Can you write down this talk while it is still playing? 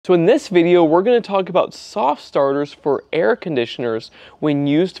So in this video, we're going to talk about soft starters for air conditioners when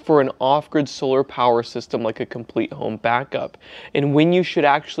used for an off-grid solar power system like a complete home backup, and when you should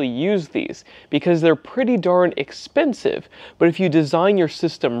actually use these, because they're pretty darn expensive, but if you design your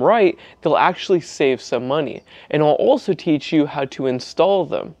system right, they'll actually save some money. And I'll also teach you how to install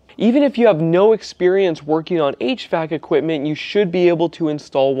them. Even if you have no experience working on HVAC equipment, you should be able to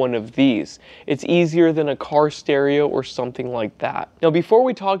install one of these. It's easier than a car stereo or something like that. Now, before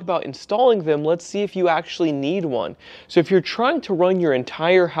we talk about installing them, let's see if you actually need one. So if you're trying to run your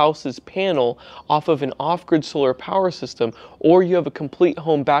entire house's panel off of an off-grid solar power system, or you have a complete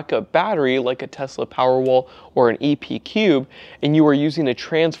home backup battery like a Tesla Powerwall or an EP Cube, and you are using a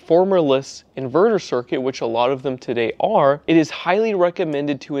transformerless inverter circuit, which a lot of them today are, it is highly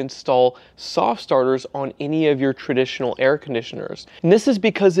recommended to install soft starters on any of your traditional air conditioners. And this is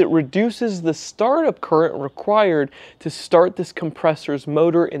because it reduces the startup current required to start this compressor's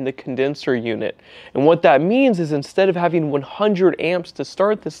motor in the condenser unit. And what that means is instead of having 100 amps to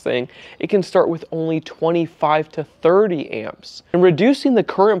start this thing, it can start with only 25 to 30 amps. And reducing the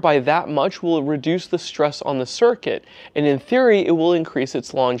current by that much will reduce the stress on the circuit, and in theory, it will increase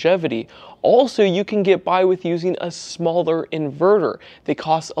its longevity. Also, you can get by with using a smaller inverter that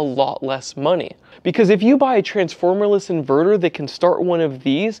costs a lot less money. Because if you buy a transformerless inverter that can start one of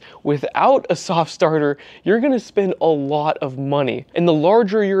these without a soft starter, you're going to spend a lot of money. And the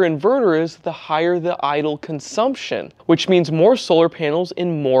larger your inverter is, the higher the idle consumption, which means more solar panels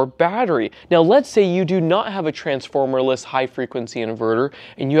and more battery. Now, let's say you do not have a transformerless high-frequency inverter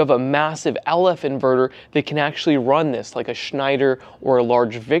and you have a massive LF inverter that can actually run this, like a Schneider or a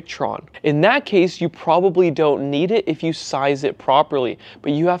large Victron. In that case, you probably don't need it if you size it properly,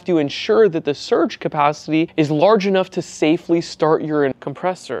 but you have to ensure that the surge capacity is large enough to safely start your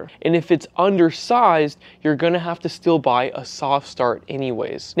compressor. And if it's undersized, you're going to have to still buy a soft start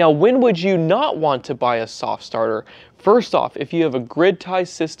anyways. Now, when would you not want to buy a soft starter? First off, if you have a grid tie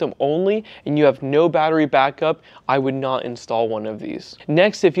system only and you have no battery backup, I would not install one of these.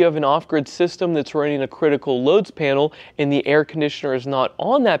 Next, if you have an off-grid system that's running a critical loads panel and the air conditioner is not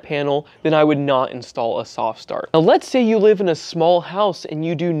on that panel, then I would not install a soft start. Now, let's say you live in a small house and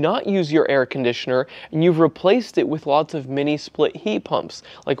you do not use your air conditioner and you've replaced it with lots of mini split heat pumps,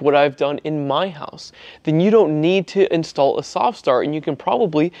 like what I've done in my house. Then you don't need to install a soft start, and you can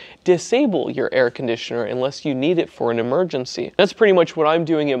probably disable your air conditioner unless you need it for an emergency. That's pretty much what I'm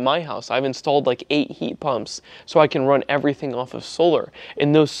doing at my house. I've installed like 8 heat pumps so I can run everything off of solar,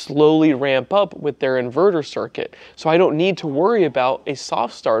 and those slowly ramp up with their inverter circuit. So I don't need to worry about a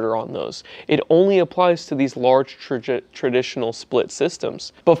soft starter on those. It only applies to these large traditional split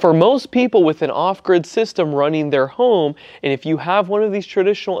systems. But for most people with an off-grid system running their home, and if you have one of these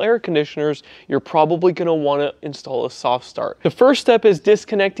traditional air conditioners, you're probably going to want to install a soft start. The first step is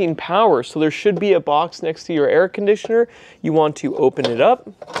disconnecting power. So there should be a box next to your air conditioner. You want to open it up,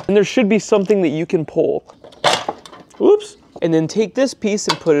 and there should be something that you can pull. Oops. And then take this piece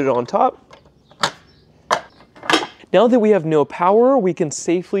and put it on top. Now that we have no power, we can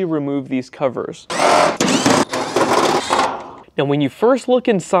safely remove these covers. Now, when you first look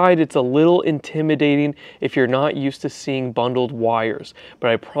inside, it's a little intimidating if you're not used to seeing bundled wires,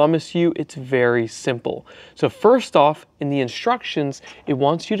 but I promise you it's very simple. So first off, in the instructions, it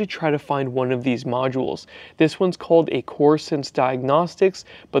wants you to try to find one of these modules. This one's called a Core Sense Diagnostics,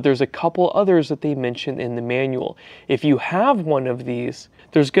 but there's a couple others that they mention in the manual. If you have one of these,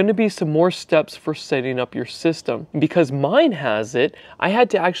 there's going to be some more steps for setting up your system. Because mine has it, I had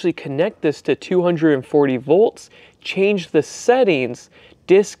to actually connect this to 240 volts, change the settings,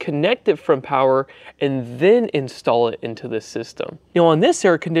 disconnect it from power, and then install it into the system. Now, on this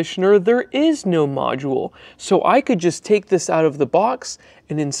air conditioner, there is no module, so I could just take this out of the box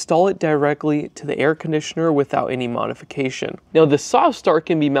and install it directly to the air conditioner without any modification. Now, the soft start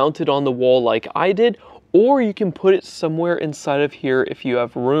can be mounted on the wall like I did, or you can put it somewhere inside of here if you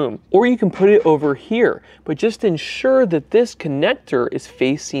have room. Or you can put it over here, but just ensure that this connector is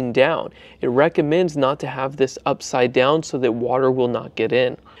facing down. It recommends not to have this upside down so that water will not get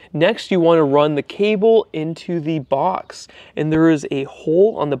in. Next, you want to run the cable into the box, and there is a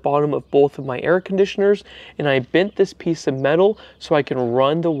hole on the bottom of both of my air conditioners, and I bent this piece of metal so I can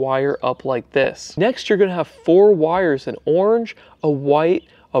run the wire up like this. Next, you're going to have 4 wires, an orange, a white,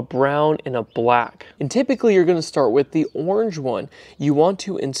 a brown, and a black. And typically you're going to start with the orange one. You want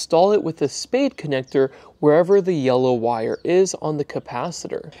to install it with a spade connector wherever the yellow wire is on the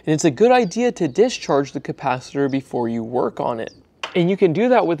capacitor. And it's a good idea to discharge the capacitor before you work on it. And you can do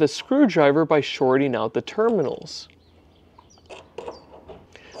that with a screwdriver by shorting out the terminals.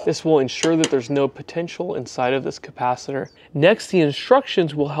 This will ensure that there's no potential inside of this capacitor. Next, the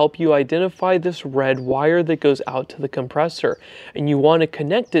instructions will help you identify this red wire that goes out to the compressor, and you want to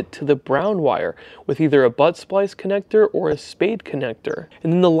connect it to the brown wire with either a butt splice connector or a spade connector.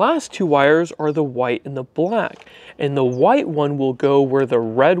 And then the last two wires are the white and the black, and the white one will go where the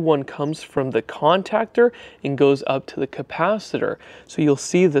red one comes from the contactor and goes up to the capacitor. So you'll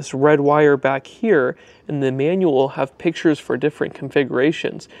see this red wire back here, and the manual will have pictures for different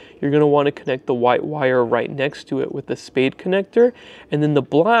configurations. You're going to want to connect the white wire right next to it with the spade connector, and then the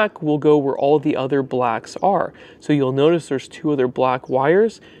black will go where all the other blacks are. So you'll notice there's two other black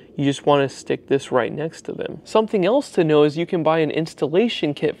wires. You just want to stick this right next to them. Something else to know is you can buy an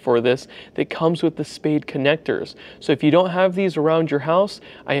installation kit for this that comes with the spade connectors. So if you don't have these around your house,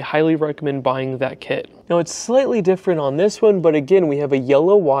 I highly recommend buying that kit. Now it's slightly different on this one, but again, we have a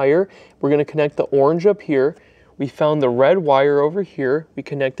yellow wire. We're going to connect the orange up here. We found the red wire over here. We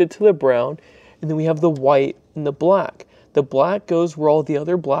connect it to the brown, and then we have the white and the black. The black goes where all the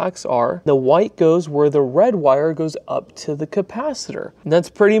other blacks are. The white goes where the red wire goes up to the capacitor. And that's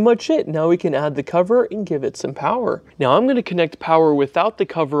pretty much it. Now we can add the cover and give it some power. Now I'm going to connect power without the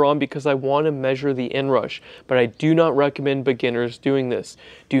cover on because I want to measure the inrush, but I do not recommend beginners doing this.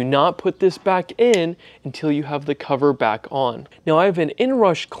 Do not put this back in until you have the cover back on. Now I have an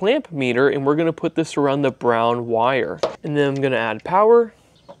inrush clamp meter, and we're going to put this around the brown wire. And then I'm going to add power.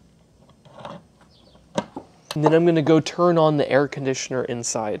 And then I'm going to go turn on the air conditioner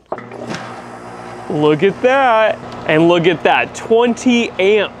inside. Look at that. And look at that, 20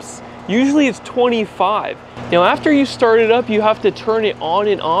 amps. Usually it's 25. Now after you start it up, you have to turn it on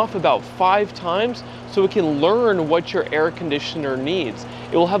and off about 5 times so it can learn what your air conditioner needs.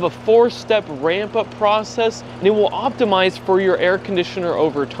 It will have a 4-step ramp up process, and it will optimize for your air conditioner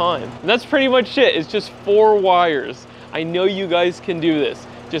over time. And that's pretty much it. It's just 4 wires. I know you guys can do this.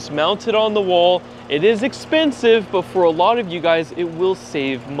 Just mount it on the wall. It is expensive, but for a lot of you guys, it will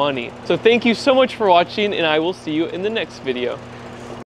save money. So thank you so much for watching, and I will see you in the next video.